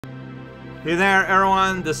Hey there,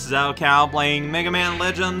 everyone. This is Cal playing MegaMan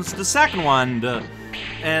Legends, the second one.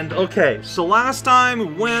 And okay, so last time we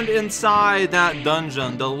went inside that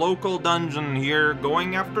dungeon, the local dungeon here,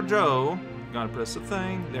 going after Joe. Gotta press the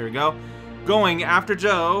thing. There we go. Going after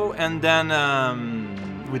Joe, and then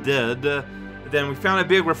we did. Then we found a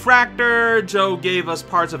big refractor. Joe gave us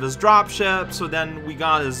parts of his dropship, so then we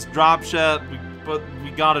got his dropship. We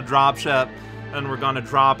got a dropship. And we're gonna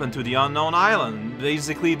drop into the unknown island.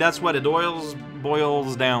 Basically, that's what it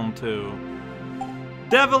boils down to.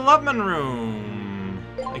 Development room.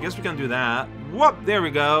 I guess we can do that. Whoop! There we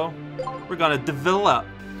go. We're gonna develop.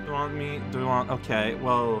 Do you want me? Do you want? Okay.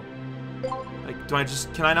 Well, like,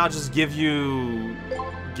 can I not just give you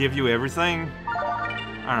everything?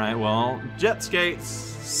 All right. Well, jet skates.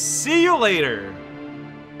 See you later.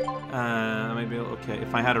 Maybe okay.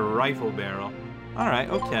 If I had a rifle barrel. All right.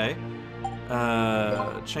 Okay.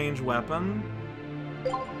 Change weapon.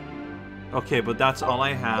 Okay, but that's all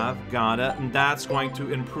I have. Got it. And that's going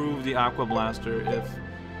to improve the Aqua Blaster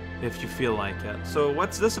if you feel like it. So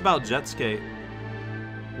what's this about jet skate?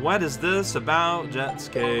 What is this about jet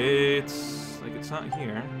skates? Like, it's not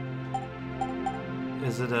here.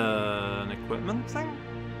 Is it an equipment thing?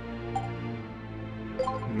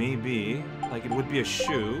 Maybe. Like, it would be a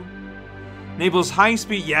shoe. Enables high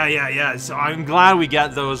speed. Yeah. So I'm glad we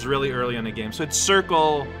get those really early in the game. So it's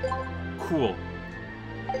circle. Cool.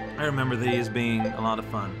 I remember these being a lot of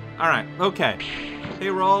fun. Alright, okay. Hey,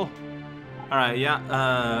 roll. Alright,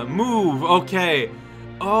 yeah. Move. Okay.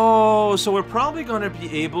 Oh, so we're probably gonna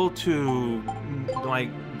be able to,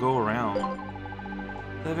 like, go around.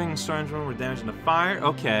 Living storage room with damage in the fire.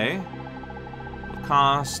 Okay. It'll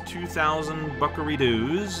cost 2,000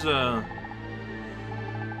 buckaroos.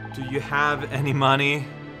 Do you have any money?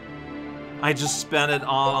 I just spent it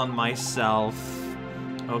all on myself.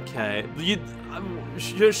 Okay.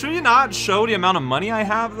 Should you not show the amount of money I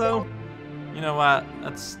have, though? You know what?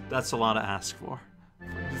 That's a lot to ask for.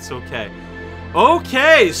 It's okay.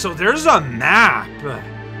 Okay, so there's a map.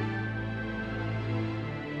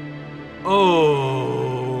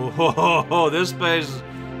 Oh, this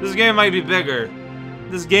game might be bigger.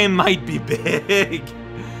 This game might be big.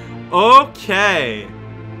 Okay.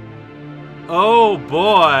 Oh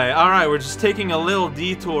boy. Alright, we're just taking a little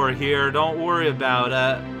detour here. Don't worry about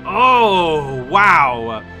it. Oh,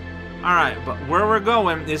 wow. Alright, but where we're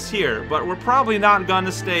going is here. But we're probably not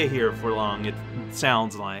gonna stay here for long, it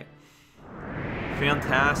sounds like.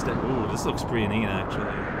 Fantastic. Ooh, this looks pretty neat,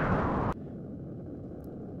 actually.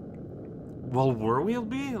 Well, where we'll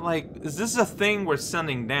be? Like, is this a thing we're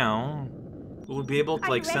sending down? Will we be able to,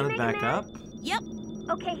 like, send it back up? Yep.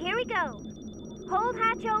 Okay, here we go. Hold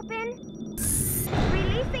hatch open.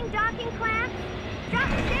 Releasing docking clamp. Drop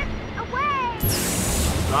ship away.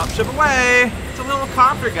 Drop ship away. It's a little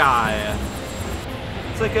copter guy.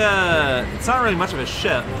 It's like a. It's not really much of a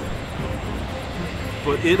ship,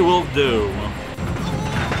 but it will do.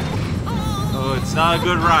 Oh, it's not a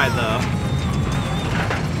good ride though.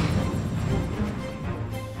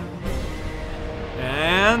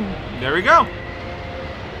 And there we go.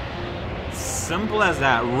 Simple as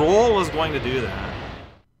that. Roll was going to do that.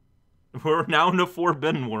 We're now in the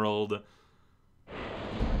Forbidden World.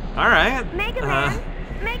 Alright.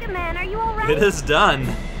 MegaMan, are you alright? It is done.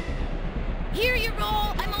 Here you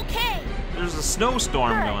roll, I'm okay. There's a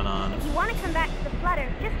snowstorm going on. If you want to come back to the flutter,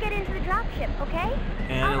 just get into the dropship, okay?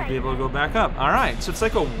 And it'll be able to go back up. Alright, so it's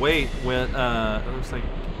like a weight with, it looks like...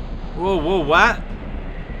 Whoa, what?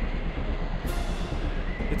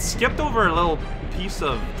 It skipped over a little piece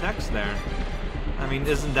of text there. I mean,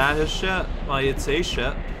 isn't that his ship? Well, it's a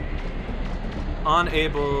ship.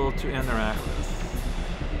 Unable to interact with.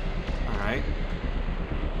 Alright.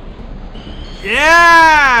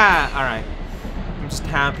 Yeah! Alright. I'm just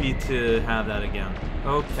happy to have that again.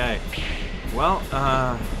 Okay. Well,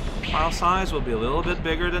 file size will be a little bit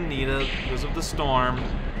bigger than needed because of the storm.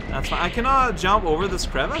 That's fine. I cannot jump over this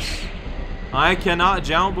crevice. I cannot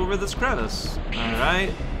jump over this crevice.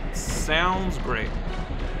 Alright. Sounds great.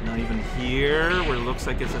 Not even here where it looks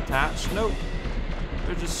like it's attached. Nope.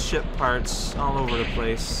 They're just ship parts all over the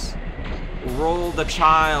place. Roll the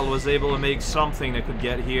Child was able to make something that could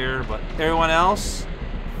get here, but everyone else,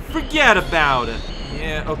 forget about it.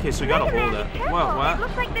 Yeah, okay, so we gotta hold it. What? It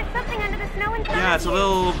looks like there's something under the snow inside. Yeah, it's a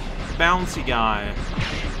little bouncy guy.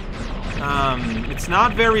 It's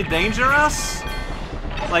not very dangerous.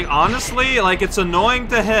 Like, honestly, like, it's annoying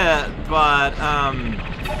to hit, but,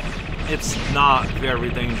 it's not very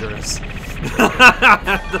dangerous.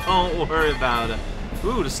 Don't worry about it.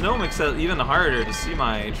 Ooh, the snow makes it even harder to see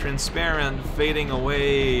my transparent, fading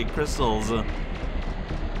away crystals.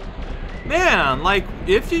 Man, like,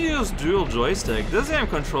 if you use dual joystick, this game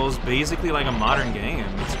controls basically like a modern game.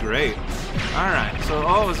 It's great. Alright, so,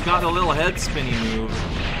 oh, it's got a little head spinny move.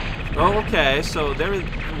 Oh, okay, so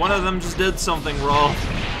one of them just did something wrong.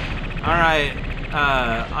 Alright,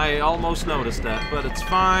 I almost noticed that, but it's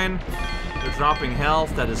fine. They're dropping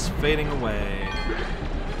health that is fading away.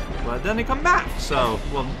 But then they come back, so,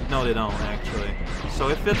 well, no they don't, actually. So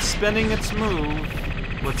if it's spinning its move,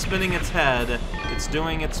 with spinning its head, it's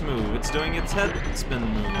doing its move. It's doing its head spin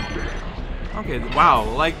move. Okay, wow,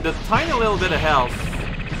 like the tiny little bit of health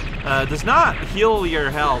does not heal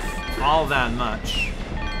your health all that much.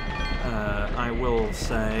 I will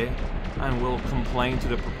say, I will complain to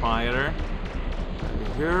the proprietor.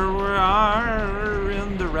 Here we are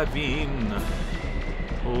in the ravine,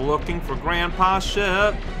 looking for Grandpa's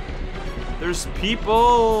ship. There's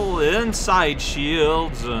people inside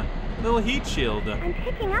shields. Little heat shield. I'm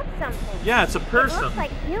picking up something. Yeah, it's a person. It looks like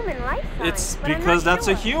human life signs, it's but because I'm not that's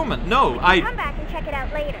sure. a human. No, Come back and check it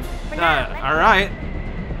out later. For now, all right.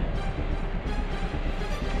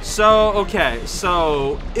 So, okay,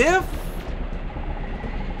 so if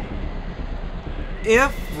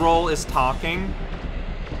Roll is talking,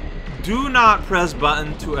 do not press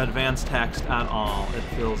button to advance text at all, it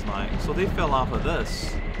feels like. So they fell off of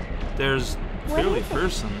this. There's clearly a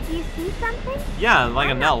person. Do you see something? Yeah, like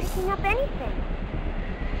I'm an not elf. picking up anything.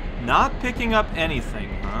 Not picking up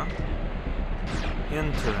anything, huh?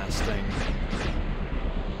 Interesting.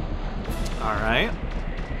 Alright.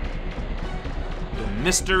 The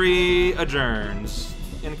mystery adjourns.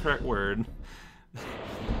 Incorrect word.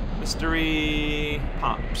 Mystery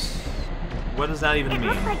pops. What does that even mean?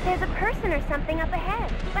 It looks like there's a person or something up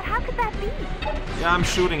ahead. But how could that be? Yeah, I'm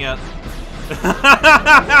shooting it.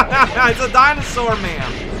 It's a dinosaur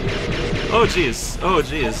man. Oh jeez. Oh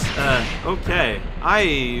jeez. Okay.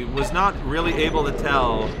 I was not really able to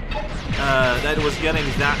tell that it was getting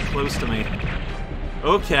that close to me.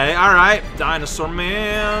 Okay, alright. Dinosaur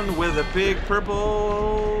man with a big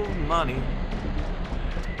purple money.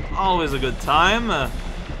 Always a good time.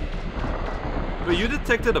 But you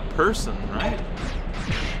detected a person, right?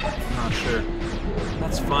 I'm not sure.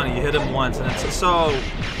 That's funny. You hit him once, and it's so.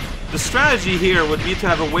 The strategy here would be to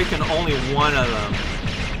have awakened only one of them.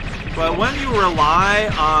 But when you rely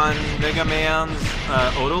on Mega Man's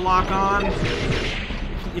auto lock on,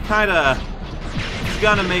 you kind of. He's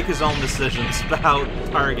gonna make his own decisions about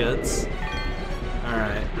targets. All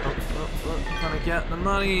right. Gonna get the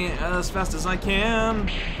money as fast as I can.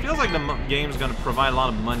 Feels like the game's gonna provide a lot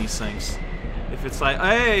of money sinks. If it's like,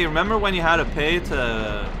 hey, remember when you had to pay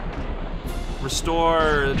to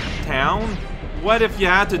restore town? What if you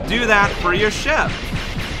had to do that for your ship?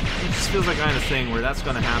 It just feels like the kind of thing where that's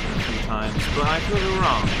gonna happen a few times, but I could be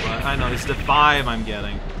wrong. But I know it's the vibe I'm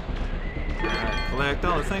getting. Alright, collect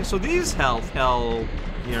all the things. So these hell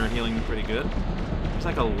here are healing me pretty good. There's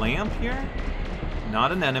like a lamp here.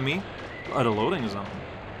 Not an enemy, but a loading zone.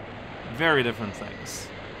 Very different things.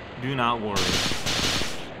 Do not worry.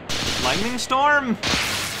 Lightning storm?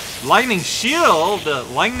 Lightning shield?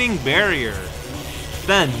 Lightning barrier.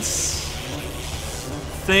 Fence.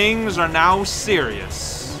 Things are now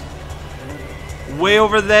serious. Way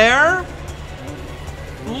over there?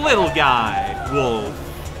 Little guy. Wolf.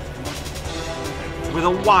 With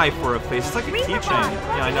a Y for a face. It's like a keychain.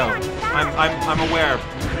 Yeah, I know. I'm aware,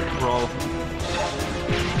 bro.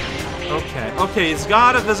 Okay. Okay, he's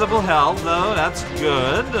got a visible health, though. That's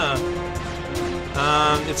good.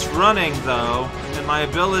 It's running, though, and my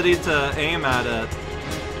ability to aim at it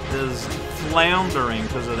is floundering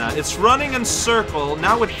because of that. It's running in circle.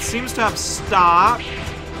 Now it seems to have stopped.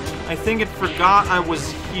 I think it forgot I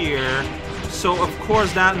was here. So, of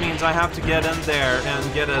course, that means I have to get in there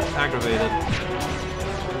and get it aggravated.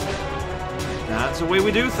 That's the way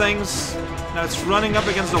we do things. Now it's running up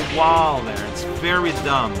against the wall there. It's very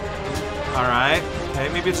dumb. Alright. Okay,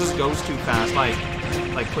 maybe it just goes too fast, like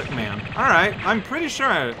Quickman. Alright, I'm pretty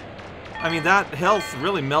sure. I mean, that health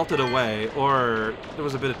really melted away, or there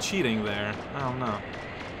was a bit of cheating there. I don't know.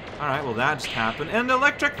 Alright, well that just happened, and the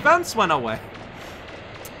electric fence went away.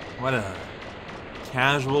 What a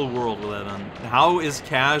casual world we live in. How is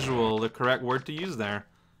casual the correct word to use there?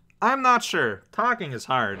 I'm not sure. Talking is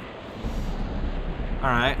hard.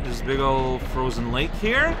 Alright, there's a big old frozen lake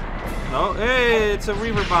here. Oh, hey, it's a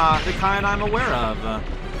Reaver bot, the kind I'm aware of.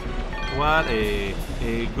 What a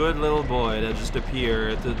good little boy that just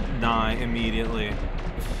appeared to die immediately.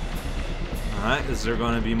 Alright, is there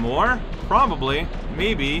going to be more? Probably.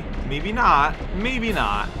 Maybe. Maybe not. Maybe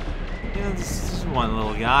not. Yeah, this is one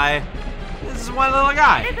little guy. This is one little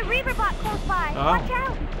guy. There's a Reaver bot close by. Oh. Watch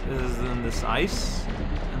out. This is in this ice?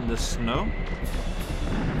 In this snow?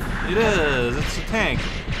 It is. It's a tank.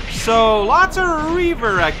 So, lots of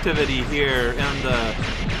Reaver activity here in the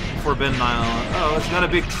Forbidden Island. Oh, it's got a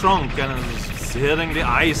big trunk and it's hitting the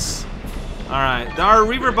ice. Alright, there are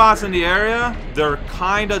Reaver bots in the area. They're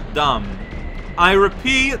kinda dumb. I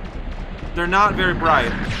repeat, they're not very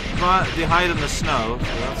bright, but they hide in the snow, so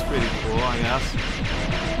that's pretty cool, I guess.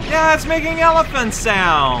 Yeah, it's making elephant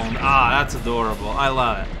sound! Ah, that's adorable. I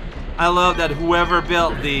love it. I love that whoever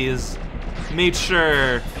built these made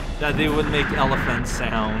sure that they would make elephant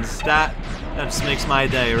sounds. That just makes my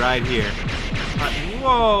day right here.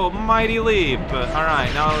 Whoa, mighty leap.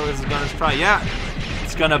 Alright, now it's gonna try. Yeah,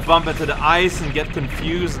 it's gonna bump into the ice and get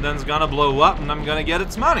confused, and then it's gonna blow up, and I'm gonna get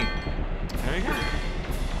its money. There you go.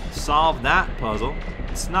 Solve that puzzle.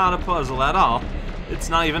 It's not a puzzle at all. It's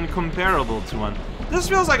not even comparable to one. This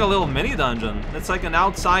feels like a little mini dungeon. It's like an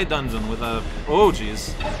outside dungeon with a... Oh,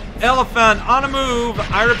 jeez. Elephant on a move.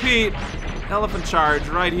 I repeat. Elephant charge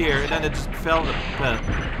right here. And then it just fell in the pit.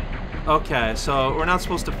 Okay, so we're not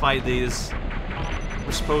supposed to fight these.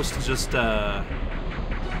 We're supposed to just let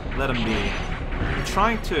them be. I'm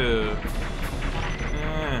trying to...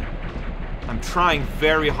 I'm trying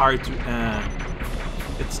very hard to...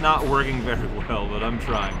 It's not working very well, but I'm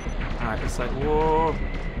trying. Alright, it's like, whoa...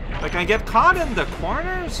 Like, I get caught in the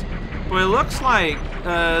corners, but it looks like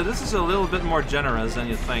this is a little bit more generous than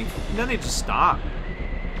you think. And then they just stop.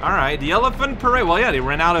 Alright, the elephant parade. Well, yeah, they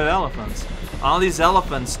ran out of elephants. All these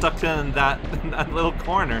elephants stuck in that little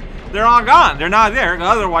corner. They're all gone. They're not there.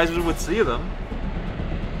 Otherwise, we would see them.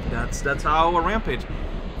 That's how a rampage.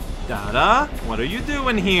 Dada, what are you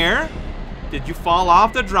doing here? Did you fall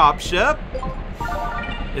off the dropship?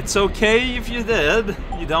 It's okay if you did.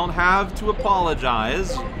 You don't have to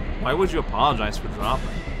apologize. Why would you apologize for dropping?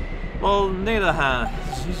 Well, Nada has.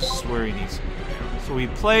 He's where he needs to be. So we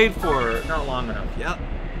played for not long enough yet.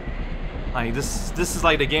 Like this is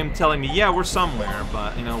like the game telling me, yeah, we're somewhere,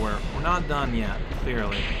 but you know we're not done yet.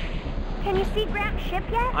 Clearly. Can you see Gramps' ship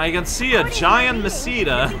yet? I can see a giant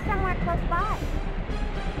Meseta. Should be somewhere close by.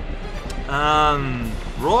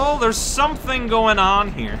 Roll. There's something going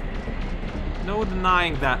on here. No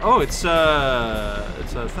denying that. Oh, it's a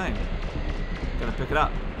thing. Gotta pick it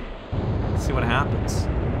up. See what happens.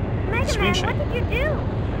 MegaMan, what did you do?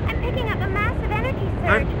 I'm picking up a massive energy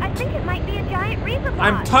surge. I think it might be a giant Reaver bot.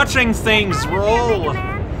 I'm touching things. Roll.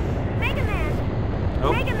 MegaMan.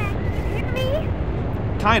 Oh. MegaMan, can you hear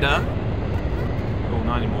me? Kinda. Oh,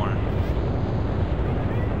 not anymore.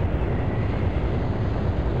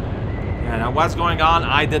 Yeah, now what's going on?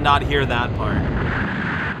 I did not hear that part.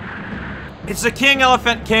 It's the King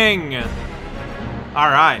Elephant King!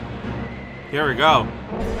 Alright. Here we go.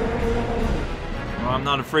 Well, I'm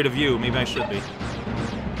not afraid of you. Maybe I should be.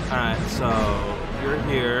 Alright, so you're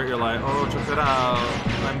here. You're like, oh, check it out.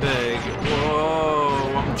 I'm big.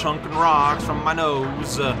 Whoa, I'm chunking rocks from my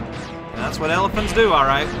nose. That's what elephants do,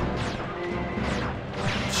 alright.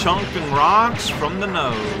 Chunking rocks from the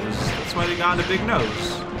nose. That's why they got a big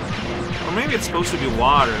nose. Or maybe it's supposed to be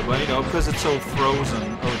water, but you know, because it's so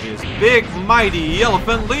frozen. Oh jeez. Big, mighty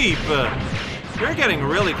elephant leap! You're getting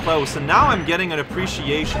really close, and now I'm getting an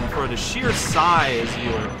appreciation for the sheer size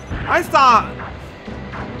you were. I thought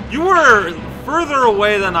you were further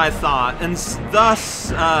away than I thought, and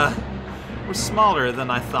thus were smaller than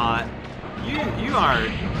I thought. You are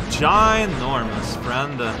ginormous,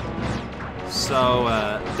 friend. So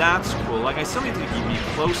that's cool. Like I still need to be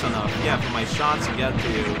close enough, yeah, for my shots to get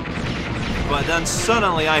to you. But then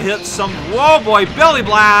suddenly I hit some, whoa boy, belly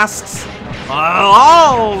blasts!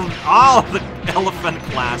 All the elephant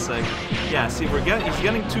classic. Yeah, see, he's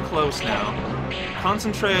getting too close now.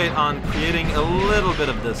 Concentrate on creating a little bit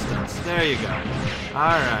of distance. There you go.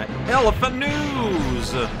 Alright, elephant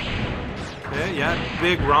news! Okay, yeah,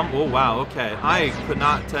 big rumble. Oh, wow, okay. I could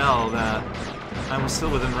not tell that I was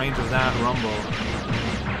still within range of that rumble.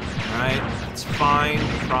 Alright, it's fine,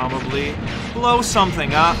 probably. Blow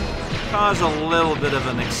something up. Cause a little bit of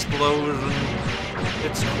an explosion.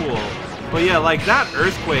 It's cool. But yeah, like that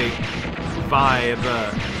earthquake vibe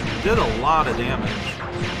did a lot of damage.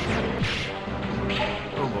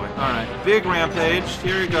 Oh boy. Alright, big rampage.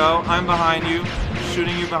 Here you go. I'm behind you.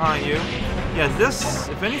 Shooting you behind you. Yeah, this,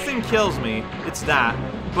 if anything kills me, it's that.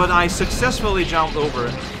 But I successfully jumped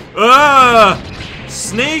over it.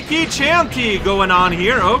 Snaky chanty going on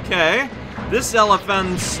here. Okay. This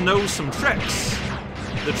elephant knows some tricks.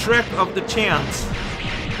 The trick of the chant.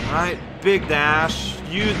 Alright, big dash.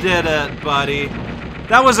 You did it, buddy.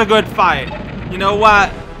 That was a good fight. You know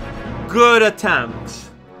what? Good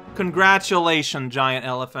attempt. Congratulations, giant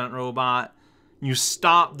elephant robot. You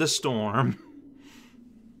stopped the storm.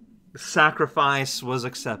 The sacrifice was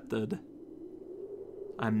accepted.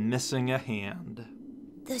 I'm missing a hand.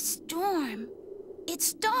 The storm. It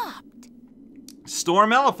stopped.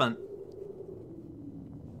 Storm elephant.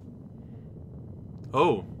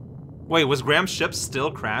 Oh. Wait, was Graham's ship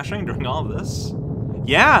still crashing during all this?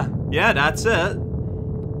 Yeah, that's it.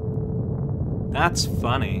 That's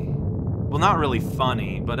funny. Well, not really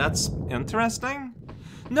funny, but that's interesting.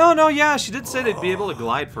 No, yeah, she did say they'd be able to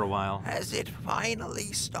glide for a while. Has it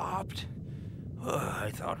finally stopped? I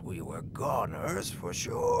thought we were goners for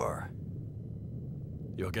sure.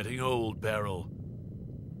 You're getting old, Beryl.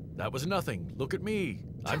 That was nothing. Look at me.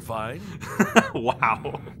 I'm fine.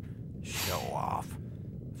 Wow. Show off.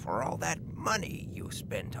 For all that money you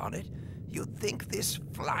spent on it, you'd think this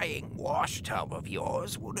flying wash tub of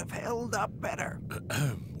yours would have held up better.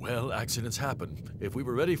 Well, accidents happen. If we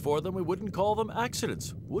were ready for them, we wouldn't call them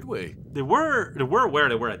accidents, would we? They were aware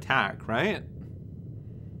they were attacked, right?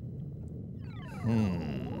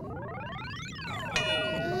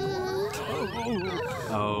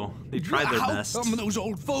 Oh, they tried their best. Some of those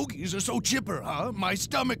old fogies are so chipper, huh? My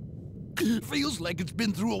stomach feels like it's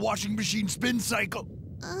been through a washing machine spin cycle.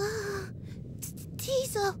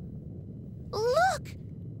 Teasel, look!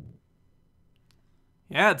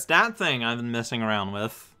 Yeah, it's that thing I've been messing around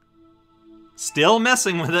with. Still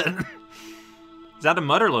messing with it. Is that a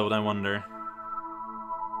mutter load, I wonder?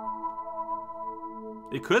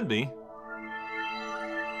 It could be.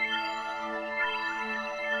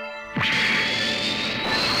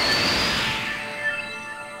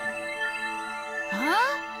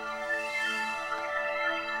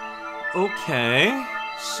 Okay,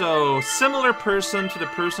 so similar person to the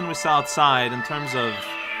person we saw outside in terms of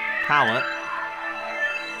palette.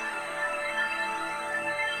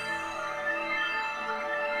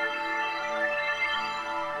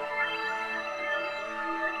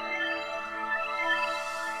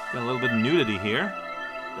 Got a little bit of nudity here.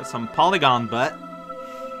 Got some polygon butt.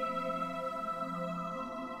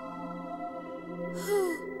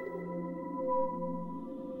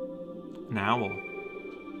 An owl.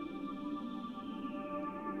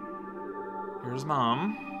 Here's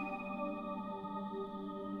Mom.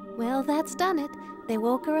 Well, that's done it. They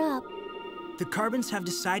woke her up. The Carbons have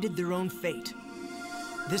decided their own fate.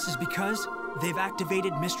 This is because they've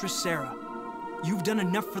activated Mistress Sarah. You've done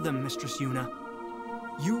enough for them, Mistress Yuna.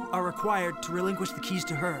 You are required to relinquish the keys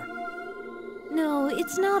to her. No,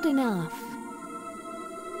 it's not enough.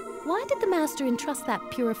 Why did the Master entrust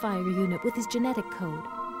that purifier unit with his genetic code?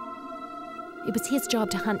 It was his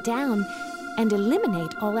job to hunt down and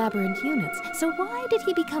eliminate all aberrant units. So why did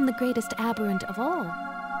he become the greatest aberrant of all?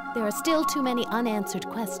 There are still too many unanswered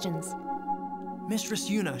questions. Mistress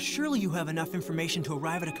Yuna, surely you have enough information to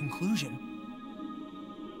arrive at a conclusion.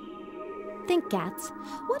 Think, Gats.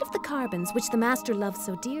 What if the Carbons, which the Master loves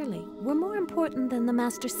so dearly, were more important than the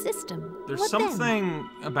Master's system? There's What something then?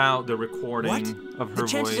 about the recording of her The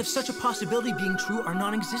chances voice. of such a possibility being true are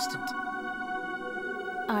non-existent.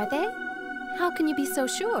 Are they? How can you be so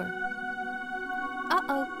sure?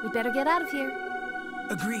 Uh-oh, we better get out of here.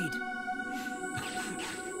 Agreed.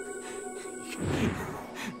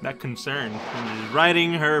 That concern. She's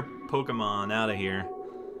riding her Pokemon out of here.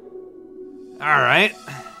 Alright.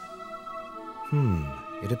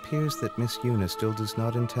 It appears that Miss Yuna still does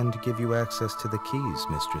not intend to give you access to the keys,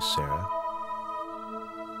 Mistress Sarah.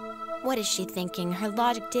 What is she thinking? Her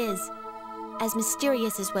logic is as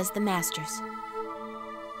mysterious as was the Master's.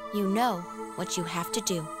 You know what you have to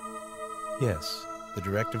do. Yes, the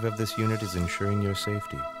directive of this unit is ensuring your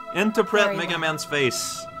safety. Interpret Very Mega well. Man's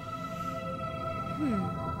face.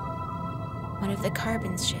 One of the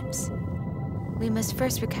Carbon's ships. We must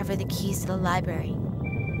first recover the keys to the library.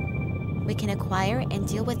 We can acquire and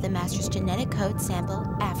deal with the Master's genetic code sample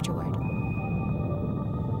afterward.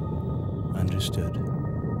 Understood.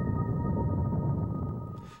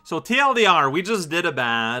 So TLDR, we just did a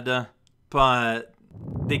bad, but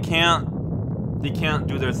they can't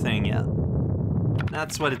do their thing yet.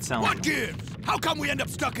 That's what it sounds What like. gives? How come we end up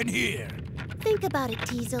stuck in here? Think about it,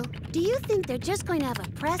 Teasel. Do you think they're just going to have a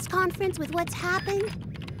press conference with what's happened?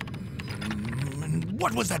 And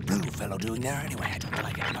what was that blue fellow doing there anyway? I don't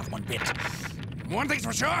like it, not one bit. One thing's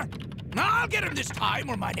for sure, I'll get him this time,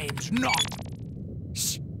 or my name's not.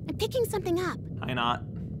 Shh! I'm picking something up. Why not?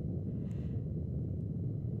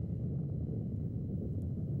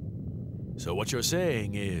 So what you're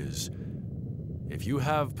saying is, if you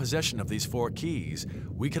have possession of these 4 keys,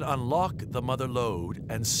 we can unlock the Mother Lode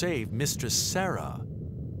and save Mistress Sarah.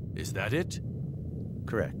 Is that it?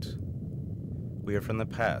 Correct. We are from the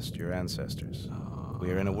past, your ancestors.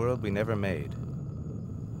 We are in a world we never made.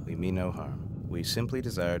 We mean no harm. We simply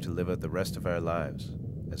desire to live out the rest of our lives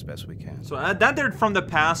as best we can. So that they're from the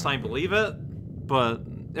past, I believe it, but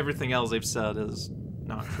everything else they've said is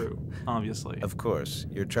not true, obviously. Of course,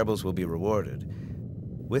 your troubles will be rewarded.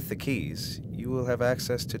 With the keys, you will have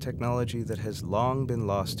access to technology that has long been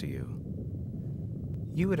lost to you.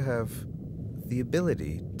 You would have the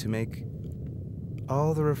ability to make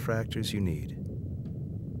all the refractors you need.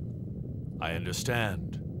 I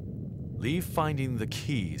understand. Leave finding the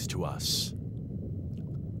keys to us.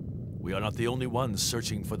 We are not the only ones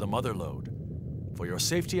searching for the mother lode. For your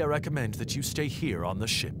safety, I recommend that you stay here on the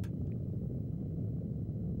ship.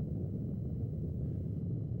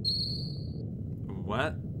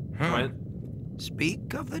 What? Huh? What?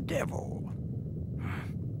 Speak of the devil.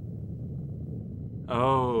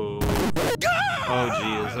 Oh. Oh,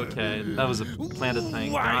 geez. Okay. That was a planted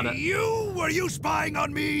thing. Got Why, it. you? Were you spying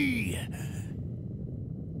on me?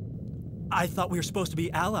 I thought we were supposed to be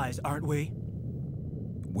allies, aren't we?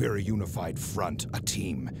 We're a unified front, a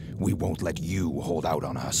team. We won't let you hold out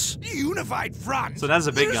on us. Unified front? So that's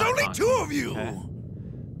a big There's guy only talking. 2 of you! Okay.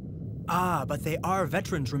 Ah, but they are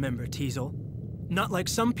veterans, remember, Teasel? Not like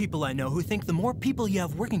some people I know who think the more people you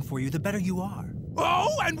have working for you, the better you are.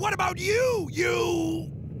 Oh, and what about you?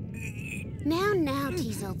 Now,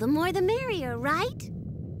 Teasel, the more the merrier, right?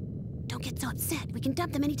 Don't get so upset. We can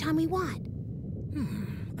dump them anytime we want.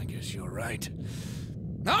 I guess you're right.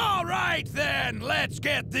 All right, then, let's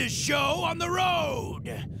get this show on the road.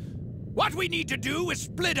 What we need to do is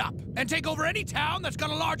split up and take over any town that's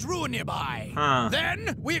got a large ruin nearby. Huh.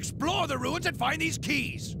 Then we explore the ruins and find these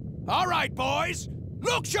keys. All right, boys,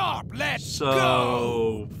 look sharp. Let's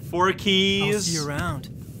go. 4 keys. I'll see you around.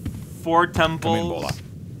 4 temples. Bola.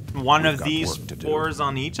 One We've of got these work to do. 4s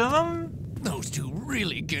on each of them? Those 2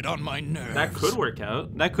 really get on my nerves. That could work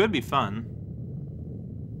out. That could be fun.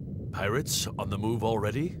 Pirates on the move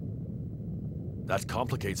already? That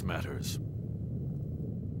complicates matters.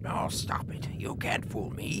 Oh, stop it. You can't fool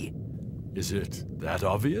me. Is it that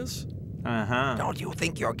obvious? Uh-huh. Don't you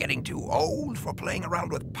think you're getting too old for playing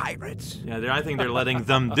around with pirates? Yeah, I think they're letting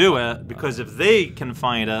them do it, because if they can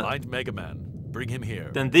find it, Find MegaMan. Bring him here.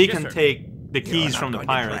 then they Yes, can sir. take the keys from the You're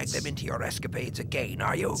not going to pirates. drag them into your escapades again,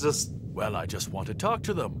 are you? It's just Well, I just want to talk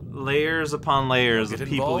to them. layers upon layers Get of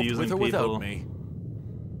people involved using with or people. without me.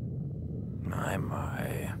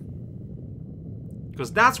 My.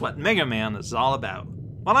 Because that's what Mega Man is all about.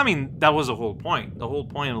 Well, I mean, that was the whole point. The whole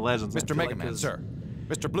point of Legends, I Mr. feel Mega like, Man, is sir.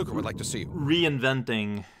 Mr. Blucher would like to see you.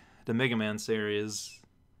 reinventing the Mega Man series.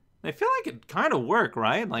 I feel like it kind of worked,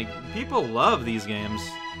 right? Like, people love these games.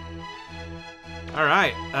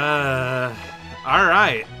 Alright,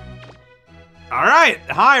 alright. Alright,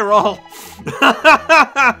 high roll.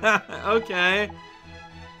 Okay.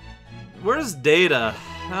 Where's Data?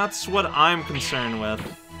 That's what I'm concerned with.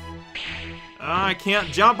 I can't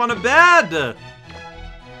jump on a bed!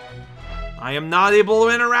 I am not able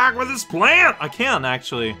to interact with this plant! I can,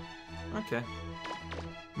 actually. Okay.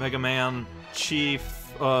 Mega Man, Chief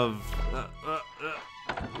of...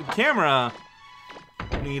 Camera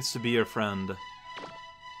needs to be your friend.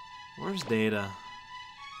 Where's Data?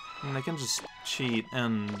 I mean, I can just cheat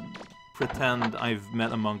and pretend I've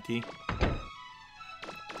met a monkey.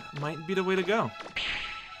 That might be the way to go.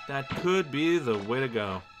 That could be the way to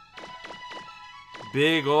go.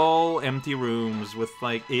 Big ol' empty rooms with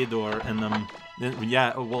like a door in them.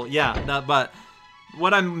 Yeah, well, yeah, but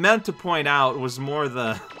what I meant to point out was more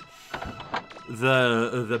the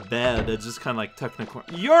bed. It's just kind of like technical.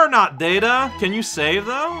 You're not Data. Can you save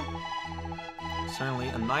though? Certainly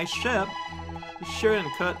a nice ship. Be sure and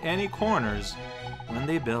cut any corners when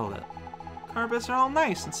they build it. Carpets are all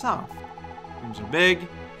nice and soft. Rooms are big.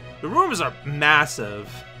 The rooms are massive.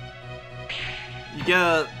 You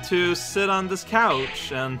get to sit on this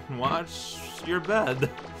couch and watch your bed.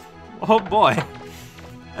 Oh boy.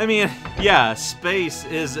 I mean, yeah, space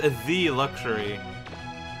is the luxury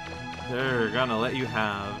they're gonna let you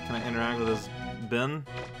have. Can I interact with this bin?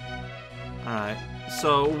 Alright.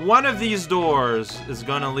 So, one of these doors is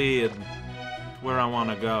gonna lead where I want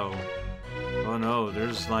to go. Oh no,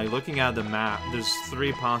 there's like, looking at the map, there's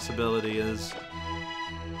 3 possibilities.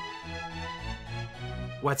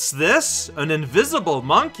 What's this? An invisible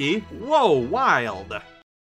monkey? Whoa, wild.